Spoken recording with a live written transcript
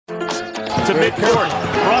to midcourt.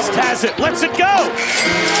 Brust has it. Lets it go.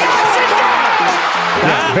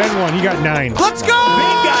 Ben won. You got 9. Let's go!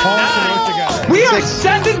 We are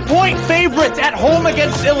 7-point favorites at home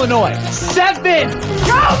against Illinois. 7. Go be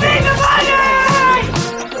the money!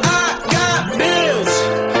 I got bills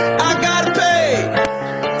I gotta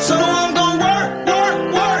pay, so I'm gonna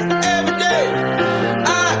work every day.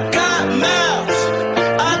 I got mouths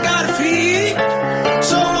I gotta feed,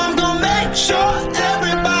 so I'm gonna make sure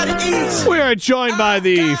everybody eats. We are joined by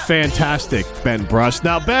the fantastic Ben Brust.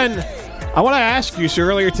 Now, Ben, I want to ask you, so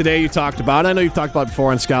earlier today you talked about, I know you've talked about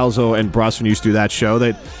before on Scalzo and Brust when you used to do that show,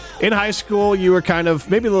 that in high school you were kind of,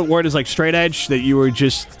 maybe the word is like straight edge, that you were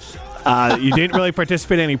just, you didn't really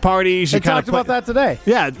participate in any parties. We talked about that today.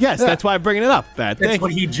 Yeah, yes, that's why I'm bringing it up, Ben. That's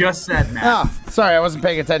what he just said, Matt. Oh, sorry, I wasn't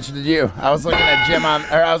paying attention to you. I was looking at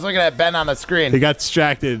I was looking at Ben on the screen. He got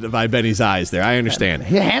distracted by Benny's eyes there. I understand.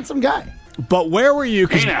 He's a handsome guy. But where were you?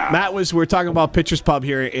 Because we were talking about Pitcher's Pub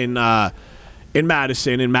here in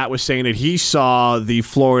Madison, and Matt was saying that he saw the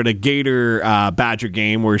Florida Gator Badger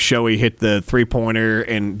game where Shoei hit the three-pointer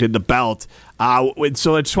and did the belt.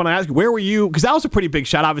 So I just want to ask, where were you? Because that was a pretty big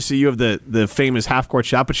shot. Obviously, you have the famous half-court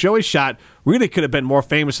shot, but Shoei's shot really could have been more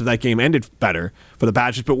famous if that game ended better for the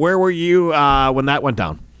Badgers. But where were you when that went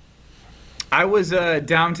down? I was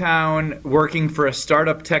downtown working for a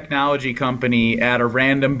startup technology company at a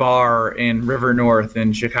random bar in River North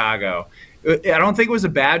in Chicago. I don't think it was a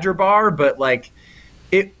Badger bar, but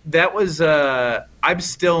that was I'm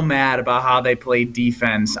still mad about how they played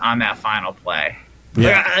defense on that final play.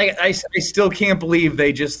 Yeah. I still can't believe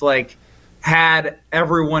they just had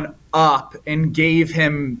everyone up and gave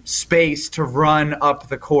him space to run up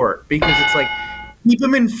the court, because it's keep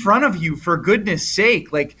him in front of you, for goodness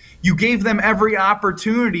sake. You gave them every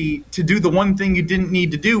opportunity to do the one thing you didn't need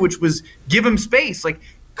to do, which was give him space.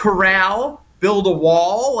 Corral, build a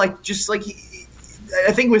wall, I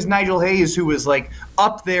think it was Nigel Hayes who was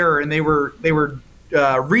up there, and they were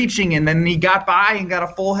reaching, and then he got by and got a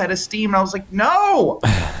full head of steam, and I was like, no.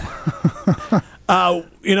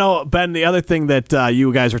 Ben, the other thing that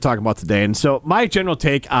you guys were talking about today, and so my general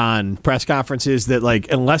take on press conferences that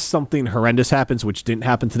unless something horrendous happens, which didn't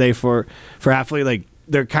happen today for Hafley,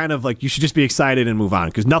 they're kind of you should just be excited and move on,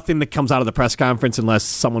 because nothing that comes out of the press conference, unless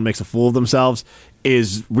someone makes a fool of themselves,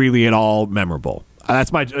 is really at all memorable.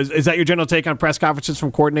 Is that your general take on press conferences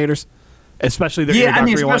from coordinators, especially the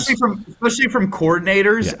especially from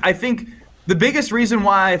coordinators? Yeah. I think the biggest reason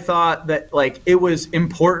why I thought that it was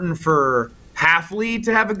important for Hafley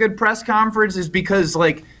to have a good press conference is because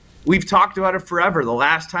we've talked about it forever. The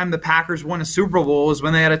last time the Packers won a Super Bowl was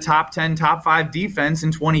when they had a top 10, top 5 defense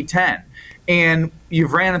in 2010. And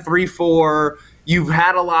you've ran a 3-4. You've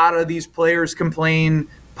had a lot of these players complain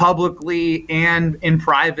publicly and in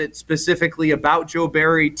private specifically about Joe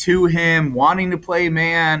Barry to him, wanting to play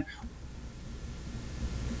man.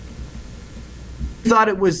 Thought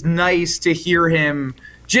it was nice to hear him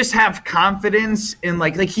just have confidence in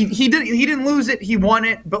he didn't lose it, he won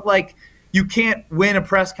it, but you can't win a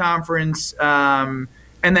press conference and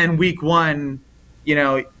then week one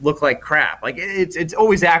look like crap. It's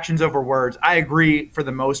always actions over words. I agree for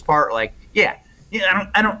the most part. I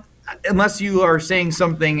don't unless you are saying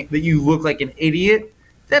something that you look like an idiot,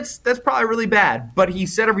 that's probably really bad. But he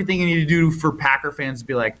said everything you need to do for Packer fans to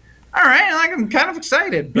be all right, I'm kind of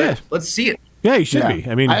excited, but let's see it. Yeah, he should be.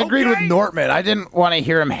 I agreed with Nortman. I didn't want to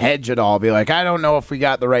hear him hedge at all. Be I don't know if we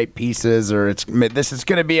got the right pieces, or this is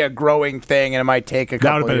going to be a growing thing, and it might take a couple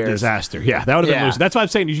years. That would have been a disaster. Yeah, that would have been losing. That's why I'm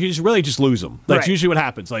saying you just really just lose them. That's usually what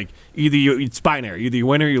happens. Either it's binary. Either you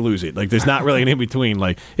win or you lose it. There's not really an in between.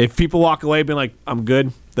 If people walk away being I'm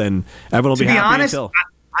good, then everyone will be happy. To be honest, until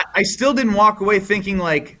I still didn't walk away thinking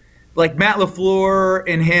Matt LaFleur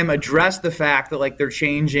and him addressed the fact that they're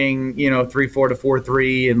changing 3-4 to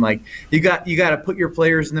 4-3, and you got to put your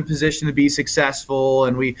players in the position to be successful,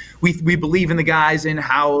 and we believe in the guys in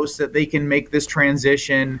house that they can make this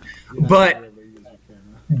transition. But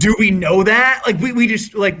do we know that? We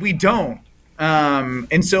just we don't.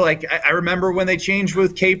 And so I remember when they changed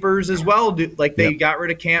with Capers as well. They got rid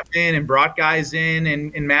of Campman and brought guys in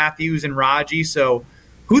and Matthews and Raji. So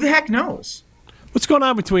who the heck knows? What's going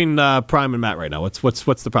on between Prime and Matt right now? What's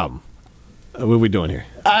the problem? What are we doing here?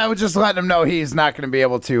 I would just let him know he's not going to be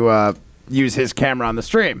able to use his camera on the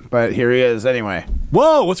stream, but here he is anyway.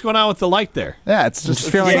 Whoa, what's going on with the light there? Yeah, it's just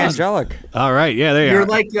feeling angelic. All right, yeah, there you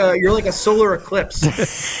are. You're like a solar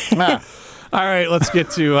eclipse. All right, let's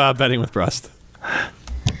get to betting with Brust.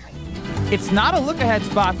 It's not a look-ahead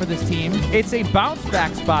spot for this team. It's a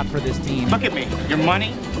bounce-back spot for this team. Look at me. Your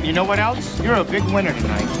money. You know what else? You're a big winner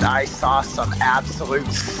tonight. I saw some absolute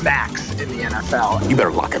smacks in the NFL. You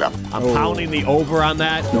better lock it up. I'm pounding the over on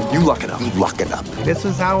that. No, you lock it up. You lock it up. This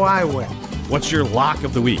is how I win. What's your lock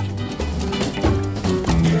of the week?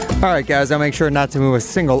 All right, guys, I'll make sure not to move a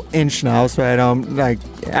single inch now so I don't,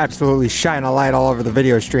 absolutely shine a light all over the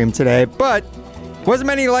video stream today. But wasn't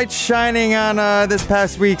many lights shining on this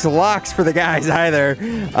past week's locks for the guys either.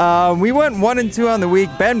 We went 1-2 on the week.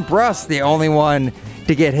 Ben Brust, the only one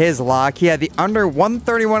to get his lock. He had the under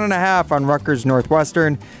 131.5 on Rutgers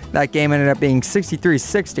Northwestern. That game ended up being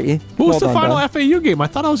 63-60. What was the final FAU game? I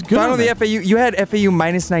thought I was good. Final the FAU. You had FAU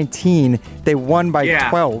minus 19. They won by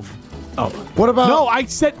 12. Oh, what about? No, I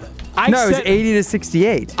said it was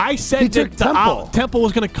 80-68. I said that Temple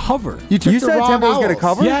was going to cover. You said Temple was going to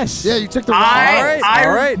cover? Yes. Yeah, you took the wrong.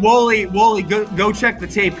 All right. Wooly, go check the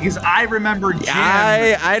tape because I remember Jim.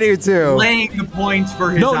 I do too. Laying the points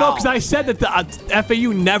for his. No, because I said that the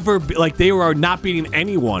FAU never they were not beating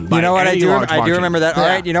anyone. By you know what? I do remember that. Yeah. All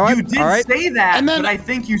right. You know what? You did say that, and then but I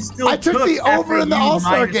think you still I took the over in the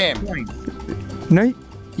All-Star game. Points. No.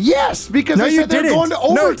 Yes, because No, I you said they're didn't. going to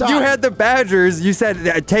overtime. No, you had the Badgers. You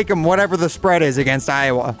said take them whatever the spread is against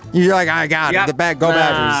Iowa. You're like, I got it. Go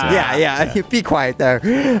Badgers. Yeah. Be quiet there.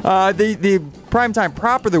 The primetime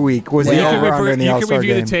prop of the week was the over-under in the All-Star game.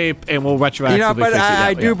 You can review the tape, and we'll retroactively but fix it.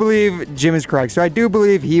 I do believe Jim is correct. So I do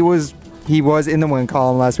believe he was in the win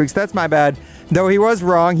column last week. So that's my bad. Though he was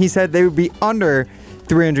wrong. He said they would be under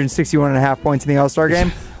 361.5 points in the All-Star game.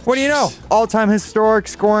 What do you know? All-time historic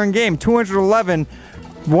scoring game. 211.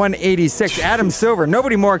 186. Adam Silver.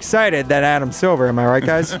 Nobody more excited than Adam Silver. Am I right,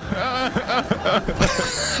 guys?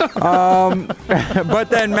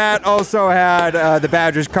 But then Matt also had the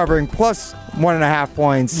Badgers covering plus 1.5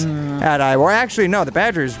 points at Iowa. Actually, no, the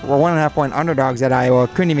Badgers were 1.5 point underdogs at Iowa.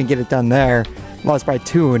 Couldn't even get it done there. Lost by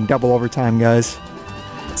 2 in double overtime, guys.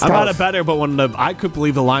 I'm not a better, but when I could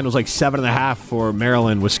believe the line was like 7.5 for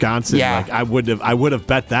Maryland, Wisconsin. Yeah. I would have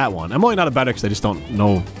bet that one. I'm only not a better because I just don't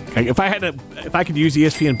know. If I could use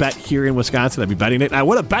ESPN bet here in Wisconsin, I'd be betting it. And I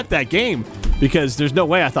would have bet that game because there's no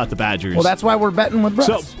way I thought the Badgers. Well, that's why we're betting with Brust.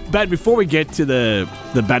 So, Ben, before we get to the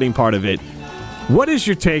betting part of it, what is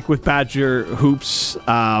your take with Badger hoops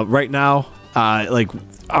right now?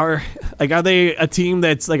 Are they a team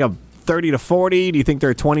that's like a 30-40? Do you think they're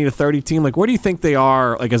a 20-30 team? Where do you think they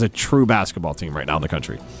are as a true basketball team right now in the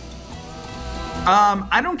country?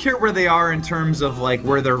 I don't care where they are in terms of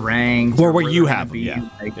where they're ranked or where you have them.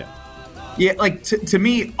 To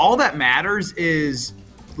me, all that matters is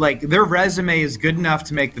their resume is good enough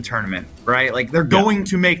to make the tournament, right? They're going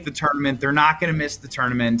to make the tournament. They're not going to miss the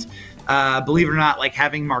tournament. Believe it or not,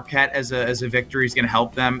 having Marquette as a victory is going to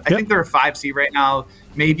help them. I think they're a 5 seed right now,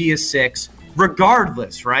 maybe a 6.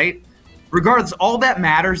 Regardless, right? Regardless, all that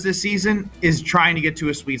matters this season is trying to get to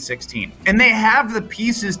a Sweet 16. And they have the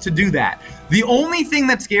pieces to do that. The only thing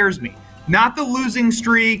that scares me, not the losing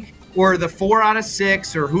streak or the 4 out of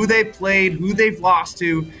 6 or who they played, who they've lost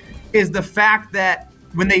to, is the fact that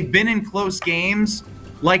when they've been in close games,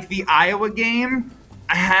 like the Iowa game,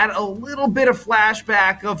 I had a little bit of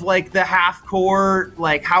flashback of the half court,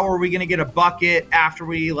 how are we going to get a bucket after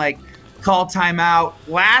we call timeout.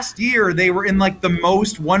 Last year, they were in the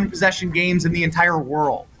most one-possession games in the entire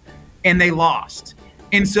world, and they lost.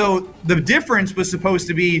 And so the difference was supposed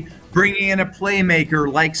to be bringing in a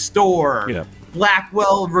playmaker like Storr. Yeah.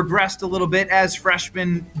 Blackwell regressed a little bit as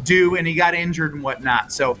freshmen do, and he got injured and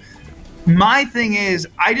whatnot. So my thing is,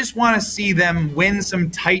 I just want to see them win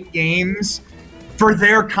some tight games for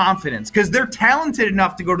their confidence because they're talented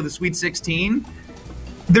enough to go to the Sweet 16.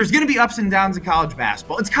 There's going to be ups and downs in college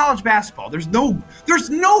basketball. It's college basketball. There's no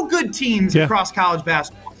good teams across college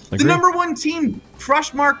basketball. Agreed. The number 1 team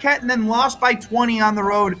crushed Marquette and then lost by 20 on the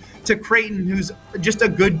road to Creighton, who's just a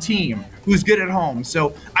good team, who's good at home.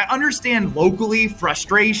 So I understand locally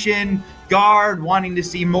frustration, guard wanting to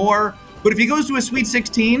see more. But if he goes to a Sweet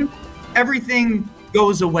 16, everything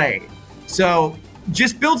goes away. So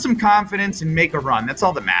just build some confidence and make a run. That's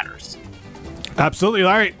all that matters. Absolutely.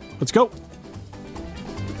 All right, let's go.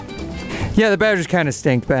 Yeah, the Badgers kind of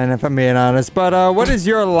stink, Ben, if I'm being honest. But what is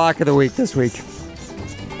your lock of the week this week?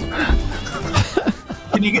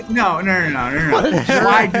 Can you get no? Why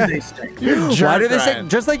do they stink? Why do they stink?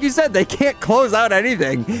 Just like you said, they can't close out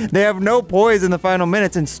anything. They have no poise in the final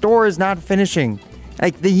minutes, and Storr is not finishing.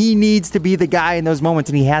 He needs to be the guy in those moments,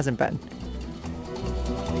 and he hasn't been.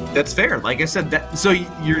 That's fair. Like I said, so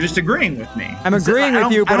you're just agreeing with me. I'm agreeing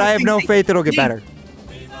with you, but I have no faith it'll get better.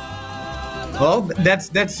 Well,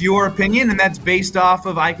 that's your opinion, and that's based off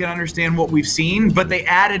of I can understand what we've seen, but they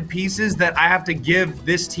added pieces that I have to give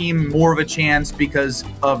this team more of a chance because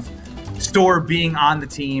of Storr being on the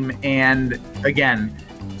team, and again,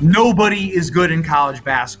 nobody is good in college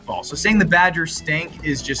basketball. So saying the Badgers stink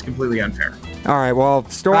is just completely unfair. All right, well,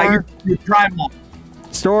 Storr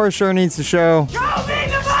Storr sure needs to show.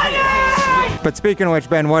 But speaking of which,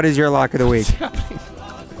 Ben, what is your lock of the week?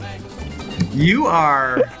 You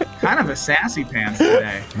are kind of a sassy pants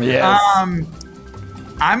today. Yes.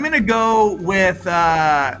 I'm going to go with,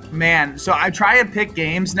 man, so I try to pick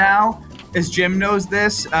games now, as Jim knows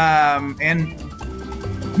this. And,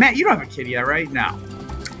 Matt, you don't have a kid yet, right? No.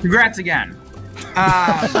 Congrats again.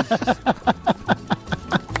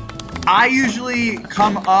 I usually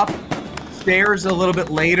come upstairs a little bit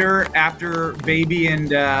later after baby and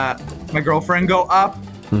my girlfriend go up.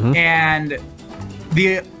 Mm-hmm. And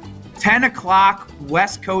the 10 o'clock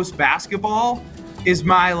West Coast basketball is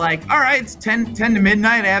my, like, all right, it's 10 to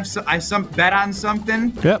midnight. I some bet on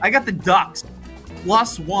something. Yep. I got the Ducks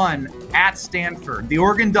 +1 at Stanford. The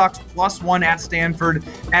Oregon Ducks +1 at Stanford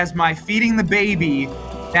as my feeding the baby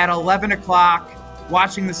at 11 o'clock,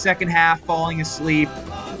 watching the second half, falling asleep.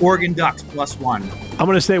 Oregon Ducks +1. I'm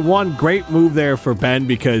going to say one great move there for Ben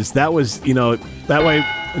because that was, that way,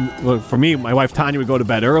 for me, my wife Tanya would go to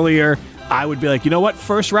bed earlier. I would be like, you know what,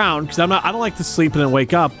 first round, because I don't like to sleep and then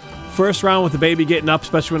wake up. First round with the baby getting up,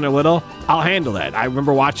 especially when they're little, I'll handle that. I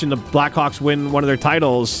remember watching the Blackhawks win one of their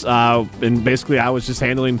titles, and basically I was just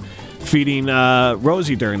feeding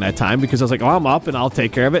Rosie during that time because I was like, oh, I'm up and I'll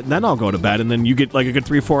take care of it, and then I'll go to bed, and then you get like a good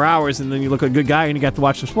 3-4 hours, and then you look like a good guy and you got to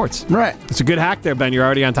watch some sports. Right. It's a good hack there, Ben. You're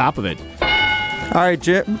already on top of it. All right,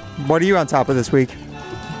 Jim, what are you on top of this week?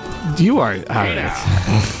 You are.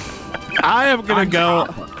 I am going to go.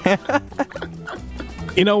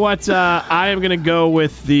 You know what? I am going to go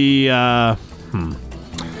with the. I'm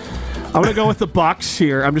going to go with the Bucks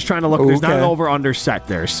here. I'm just trying to look. There's not an over/under set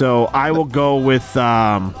there, so I will go with.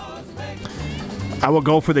 I will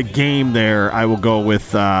go for the game there. I will go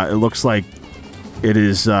with. It looks like it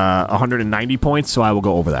is 190 points, so I will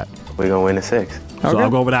go over that. We're gonna win a 6. So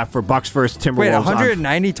I'll go over that for Bucks versus Timberwolves. Wait,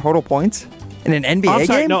 190 total points in an NBA I'm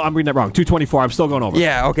sorry, game? No, I'm reading that wrong. 224. I'm still going over.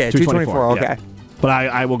 Yeah, okay, 224. Okay. Yeah. But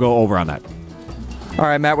I will go over on that. All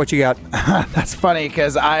right, Matt, what you got? That's funny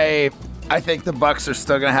because I think the Bucks are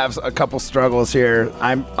still gonna have a couple struggles here.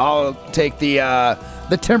 I'll take the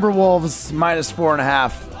Timberwolves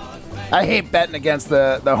 -4.5. I hate betting against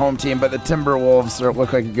the home team, but the Timberwolves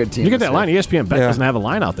look like a good team. You get that line. ESPN Bet doesn't have a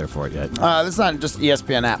line out there for it yet. This is on just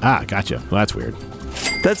ESPN app. Ah, gotcha. Well, that's weird.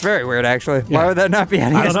 That's very weird, actually. Why would that not be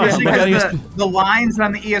on ESPN? The lines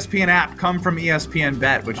on the ESPN app come from ESPN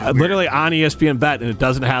Bet, which is literally on ESPN Bet, and it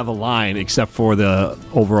doesn't have a line except for the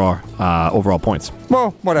overall points.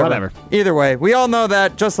 Well, whatever. Either way, we all know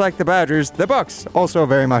that just like the Badgers, the Bucks also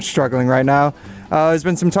very much struggling right now. There's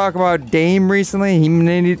been some talk about Dame recently. He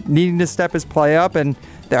needing to step his play up, and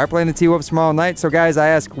they are playing the T-Wolves tomorrow night. So, guys, I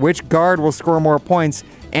ask, which guard will score more points,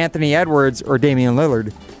 Anthony Edwards or Damian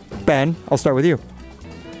Lillard? Ben, I'll start with you.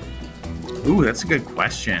 Ooh, that's a good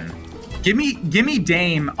question. Give me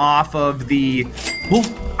Dame off of the. Well,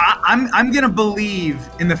 I'm gonna believe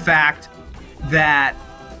in the fact that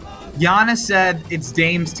Giannis said it's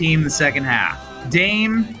Dame's team the second half.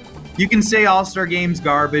 Dame, you can say All-Star game's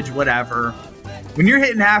garbage, whatever. When you're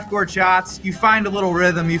hitting half-court shots, you find a little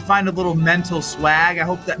rhythm, you find a little mental swag. I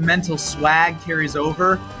hope that mental swag carries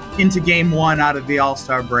over into Game 1 out of the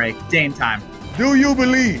All-Star break. Dame time. Do you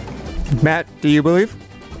believe? Matt, do you believe?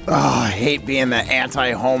 Oh, I hate being the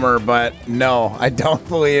anti-homer, but no, I don't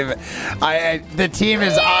believe it. The team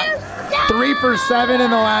is 3 for 7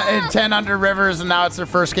 in 10 under Rivers, and now it's their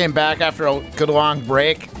first game back after a good long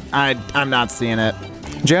break. I'm not seeing it.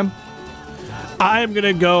 Jim? I am going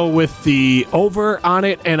to go with the over on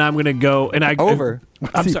it, and I'm going to go... Over?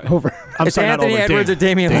 I'm sorry. Over. I'm sorry, Anthony not over. Edwards or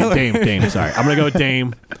Damian Lillard? Dame, sorry. I'm going to go with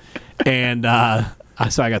Dame. And...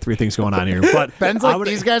 sorry, I got 3 things going on here. But Ben's like,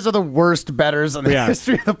 these guys are the worst bettors in the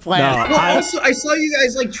history of the planet. No, I saw you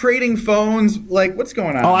guys like trading phones. Like, what's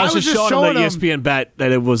going on? Oh, I was just showing him that ESPN Bet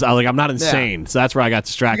that it was. I was like, I'm not insane, so that's where I got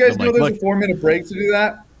distracted. You guys know there's a 4-minute break to do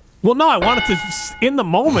that? Well, no, I wanted to in the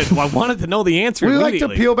moment. I wanted to know the answer. We like to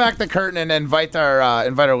peel back the curtain and invite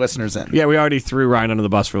our listeners in. Yeah, we already threw Ryan under the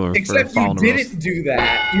bus for Except following you didn't do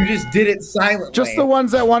that. You just did it silently. Just the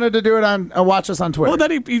ones that wanted to do it on watch us on Twitter. Well,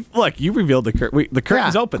 then look, you revealed the curtain. The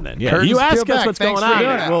curtain's open. Then, yeah. Curtain's You ask us back. what's Thanks going for on.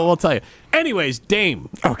 doing it. We'll tell you. Anyways, Dame.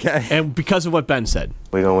 Okay. And because of what Ben said.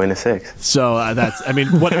 We're going to win a 6. So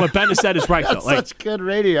what Ben has said is right, though. Such good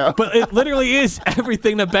radio. But it literally is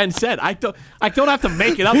everything that Ben said. I don't have to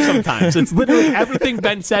make it up sometimes. It's literally everything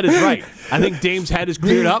Ben said is right. I think Dame's head is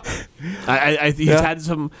cleared up. He's had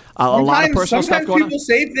a lot of personal stuff going on. Sometimes people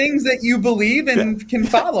say things that you believe and can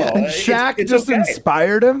follow. And Shaq it's just okay.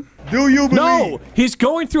 inspired him. Do you believe? No, he's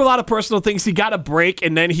going through a lot of personal things. He got a break,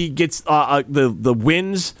 and then he gets the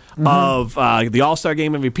wins of the All-Star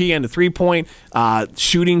Game MVP and the 3-point.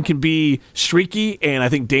 Shooting can be streaky, and I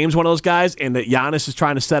think Dame's one of those guys, and that Giannis is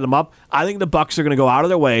trying to set him up. I think the Bucks are going to go out of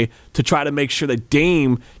their way to try to make sure that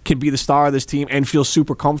Dame can be the star of this team and feel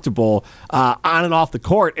super comfortable on and off the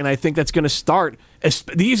court, and I think that's going to start.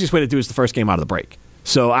 The easiest way to do is the first game out of the break.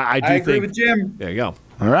 So I agree with Jim. There you go.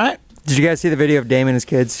 All right. Did you guys see the video of Dame and his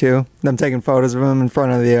kids too? Them taking photos of him in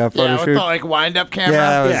front of the photo with shoot. the wind-up camera.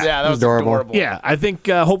 Yeah, that was adorable. Yeah, I think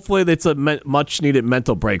hopefully that's a much-needed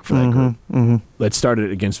mental break for that group. Mm-hmm. That started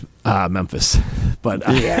against Memphis, but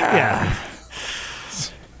yeah.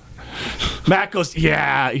 Matt goes,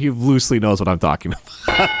 yeah, he loosely knows what I'm talking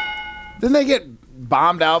about. Didn't they get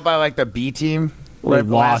bombed out by the B team? They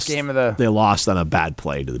last game of the. They lost on a bad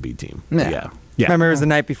play to the B team. Yeah. Remember, it was the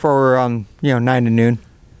night before 9 to noon.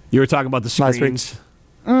 You were talking about the screens.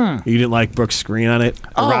 You didn't like Brooks' screen on it?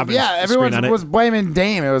 Everyone was blaming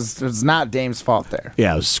Dame. It was not Dame's fault there.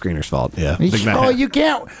 Yeah, it was the screener's fault. Yeah. Big Matt. You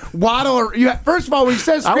can't waddle. First of all, when he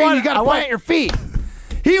says screen, you got to plant your feet.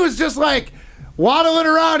 He was just waddling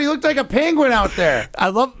around. He looked like a penguin out there. I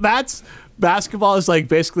love Matt's basketball is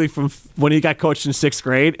basically from when he got coached in 6th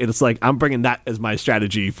grade. It's I'm bringing that as my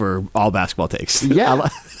strategy for all basketball takes. Yeah.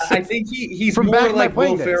 I think he's From more back in my like Will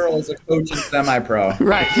playing days. Ferrell as a coach in semi-pro.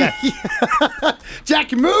 Right. Yeah.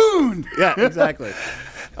 Jackie Moon. Yeah, exactly.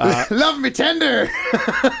 Love me tender.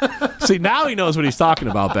 See, now he knows what he's talking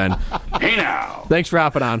about, Ben. Hey now. Thanks for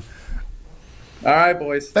hopping on. All right,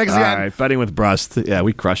 boys. Thanks All again. right, betting with Brust. Yeah,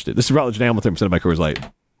 we crushed it. This is Rutledge and Hamilton, presented by Coors Light.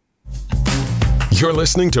 You're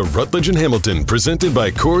listening to Rutledge and Hamilton, presented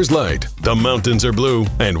by Coors Light. The mountains are blue,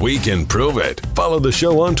 and we can prove it. Follow the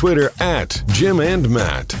show on Twitter @Jim and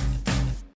Matt.